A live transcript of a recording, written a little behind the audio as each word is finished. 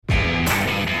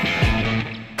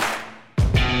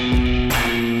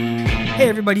Hey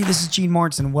everybody, this is Gene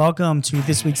Martz and welcome to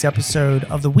this week's episode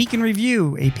of the Week in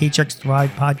Review, a Paychex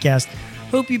Thrive podcast.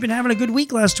 Hope you've been having a good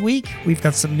week last week. We've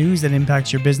got some news that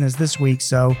impacts your business this week,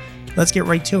 so let's get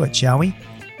right to it, shall we?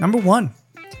 Number one,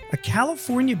 a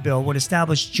California bill would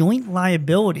establish joint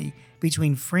liability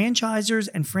between franchisors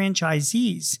and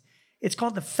franchisees. It's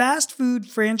called the Fast Food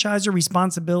Franchisor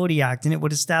Responsibility Act, and it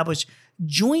would establish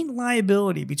joint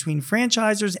liability between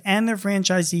franchisors and their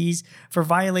franchisees for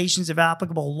violations of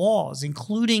applicable laws,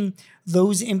 including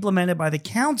those implemented by the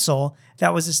council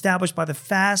that was established by the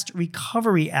Fast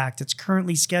Recovery Act. It's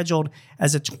currently scheduled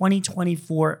as a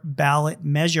 2024 ballot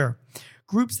measure.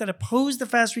 Groups that oppose the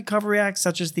Fast Recovery Act,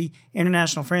 such as the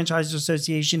International Franchisers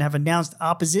Association, have announced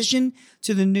opposition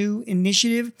to the new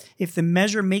initiative. If the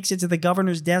measure makes it to the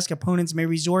governor's desk, opponents may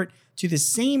resort to the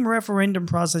same referendum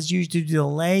process used to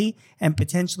delay and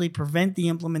potentially prevent the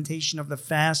implementation of the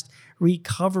Fast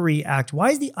Recovery Act. Why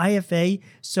is the IFA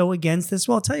so against this?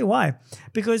 Well, I'll tell you why.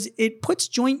 Because it puts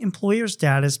joint employer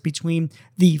status between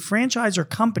the franchisor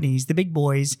companies, the big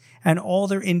boys, and all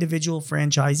their individual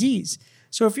franchisees.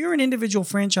 So if you're an individual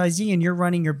franchisee and you're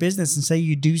running your business and say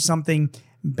you do something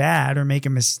bad or make a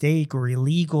mistake or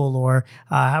illegal or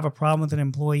have a problem with an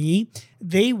employee,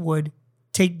 they would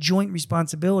take joint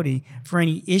responsibility for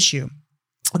any issue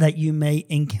that you may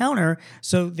encounter.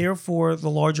 So therefore, the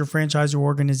larger franchisor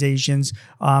organizations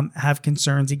have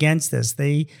concerns against this.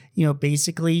 They,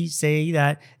 basically say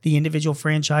that the individual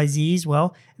franchisees,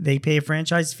 well, they pay a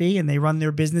franchise fee and they run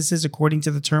their businesses according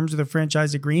to the terms of the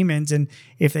franchise agreement. And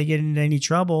if they get into any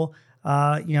trouble,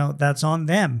 that's on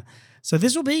them. So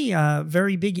this will be a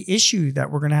very big issue that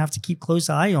we're going to have to keep close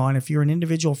eye on. If you're an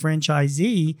individual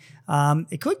franchisee,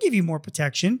 it could give you more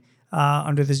protection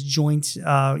under this joint,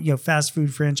 Fast Food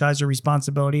Franchisor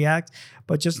Responsibility Act.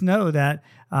 But just know that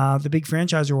the big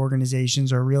franchisor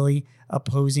organizations are really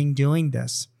opposing doing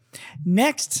this.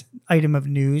 Next item of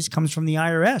news comes from the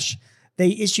IRS.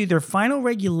 They issued their final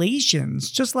regulations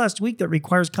just last week that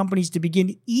requires companies to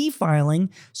begin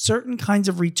e-filing certain kinds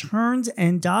of returns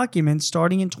and documents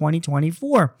starting in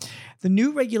 2024. The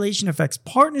new regulation affects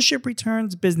partnership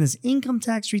returns, business income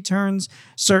tax returns,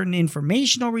 certain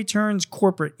informational returns,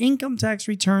 corporate income tax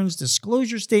returns,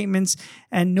 disclosure statements,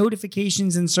 and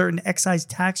notifications in certain excise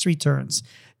tax returns.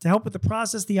 To help with the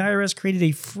process, the IRS created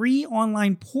a free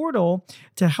online portal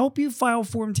to help you file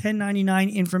Form 1099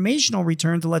 informational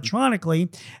returns electronically.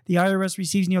 The IRS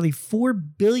receives nearly 4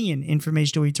 billion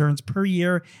informational returns per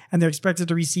year, and they're expected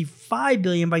to receive 5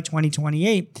 billion by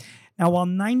 2028. Now, while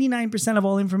 99% of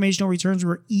all informational returns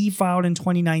were e-filed in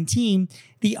 2019,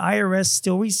 the IRS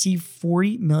still received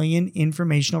 40 million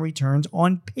informational returns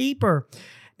on paper.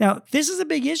 Now, this is a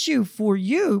big issue for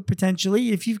you,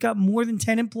 potentially, if you've got more than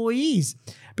 10 employees,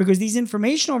 because these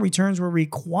informational returns were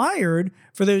required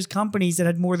for those companies that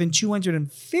had more than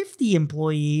 250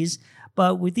 employees.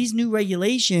 But with these new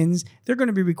regulations, they're going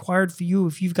to be required for you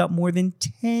if you've got more than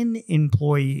 10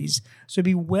 employees. So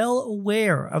be well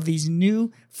aware of these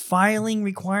new filing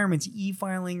requirements,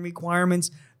 e-filing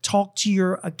requirements. Talk to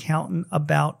your accountant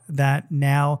about that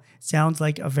now. Sounds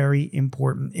like a very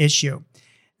important issue.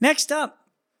 Next up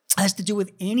has to do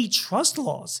with antitrust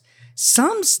laws.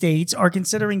 Some states are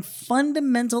considering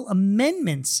fundamental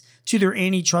amendments to their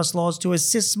antitrust laws to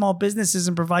assist small businesses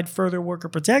and provide further worker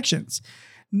protections.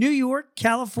 New York,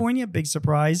 California, big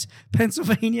surprise,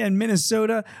 Pennsylvania, and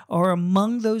Minnesota are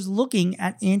among those looking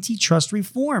at antitrust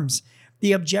reforms.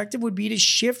 The objective would be to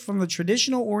shift from the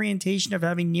traditional orientation of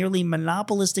having nearly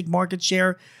monopolistic market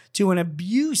share to an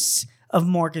abuse of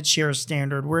market share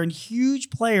standard, wherein huge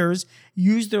players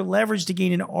use their leverage to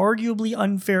gain an arguably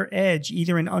unfair edge,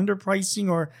 either in underpricing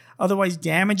or otherwise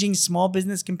damaging small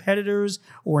business competitors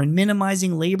or in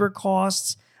minimizing labor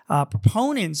costs.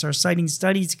 Proponents are citing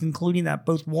studies concluding that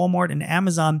both Walmart and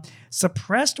Amazon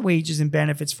suppressed wages and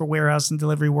benefits for warehouse and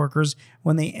delivery workers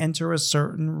when they enter a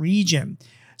certain region.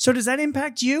 So does that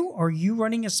impact you? Are you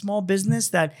running a small business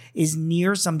that is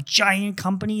near some giant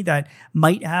company that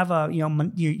might have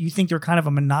you think they're kind of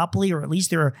a monopoly, or at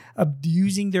least they're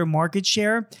abusing their market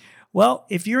share? Well,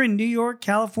 if you're in New York,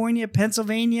 California,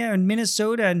 Pennsylvania, and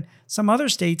Minnesota, and some other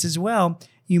states as well,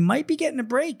 you might be getting a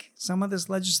break. Some of this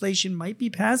legislation might be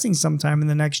passing sometime in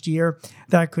the next year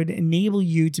that could enable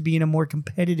you to be in a more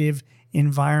competitive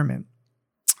environment.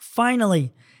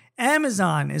 Finally,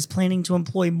 Amazon is planning to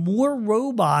employ more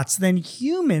robots than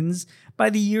humans by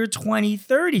the year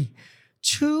 2030.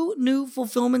 2 new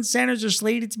fulfillment centers are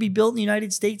slated to be built in the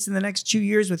United States in the next 2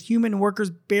 years, with human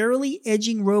workers barely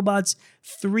edging robots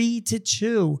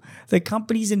 3-2. The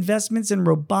company's investments in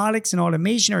robotics and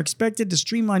automation are expected to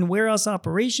streamline warehouse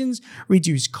operations,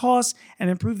 reduce costs, and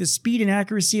improve the speed and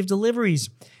accuracy of deliveries.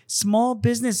 Small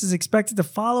business is expected to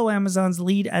follow Amazon's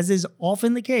lead, as is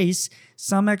often the case.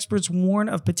 Some experts warn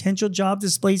of potential job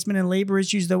displacement and labor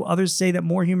issues, though others say that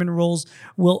more human roles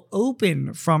will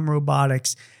open from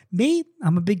robotics. Me,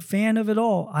 I'm a big fan of it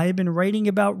all. I have been writing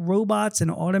about robots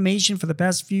and automation for the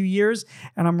past few years,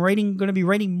 and I'm going to be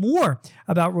writing more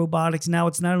about robotics now.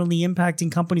 It's not only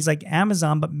impacting companies like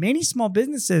Amazon, but many small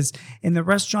businesses in the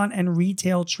restaurant and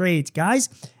retail trades. Guys,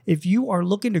 if you are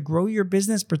looking to grow your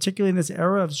business, particularly in this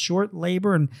era of short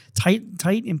labor and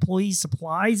tight employee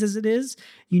supplies as it is,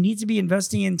 you need to be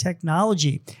investing in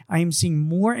technology. I am seeing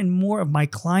more and more of my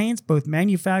clients, both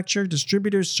manufacturer,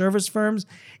 distributors, service firms,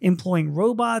 employing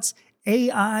robots,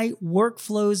 AI,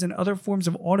 workflows, and other forms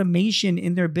of automation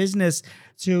in their business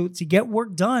to get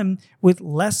work done with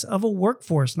less of a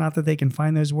workforce. Not that they can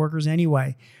find those workers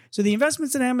anyway. So the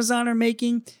investments that Amazon are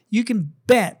making, you can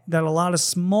bet that a lot of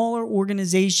smaller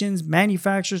organizations,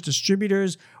 manufacturers,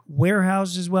 distributors,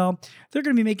 warehouses as well, they're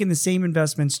going to be making the same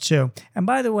investments too. And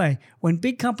by the way, when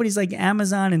big companies like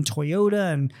Amazon and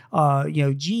Toyota and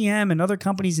GM and other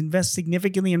companies invest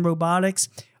significantly in robotics,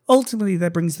 ultimately,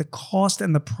 that brings the cost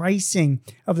and the pricing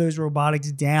of those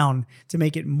robotics down to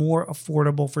make it more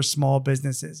affordable for small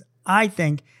businesses. I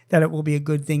think that it will be a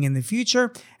good thing in the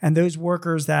future. And those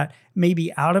workers that may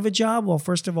be out of a job, well,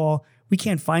 first of all, we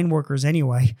can't find workers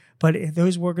anyway. But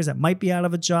those workers that might be out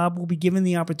of a job will be given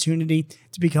the opportunity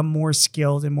to become more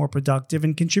skilled and more productive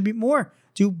and contribute more,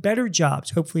 do better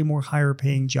jobs, hopefully more higher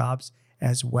paying jobs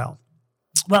as well.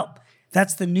 Well,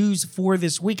 that's the news for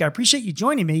this week. I appreciate you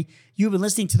joining me. You've been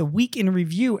listening to the Week in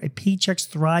Review, a Paychex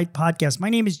Thrive podcast. My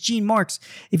name is Gene Marks.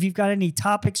 If you've got any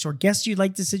topics or guests you'd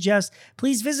like to suggest,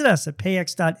 please visit us at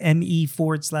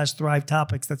payx.me/Thrive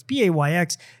Topics. That's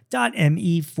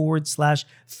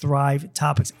payx.me/Thrive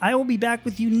Topics. I will be back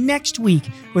with you next week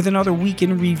with another Week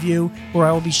in Review, where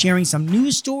I will be sharing some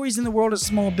news stories in the world of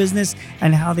small business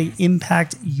and how they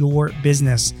impact your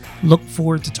business. Look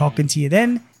forward to talking to you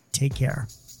then. Take care.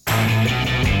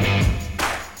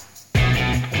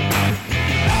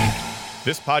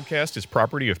 This podcast is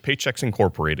property of Paychex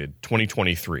Incorporated,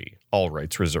 2023. All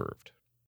rights reserved.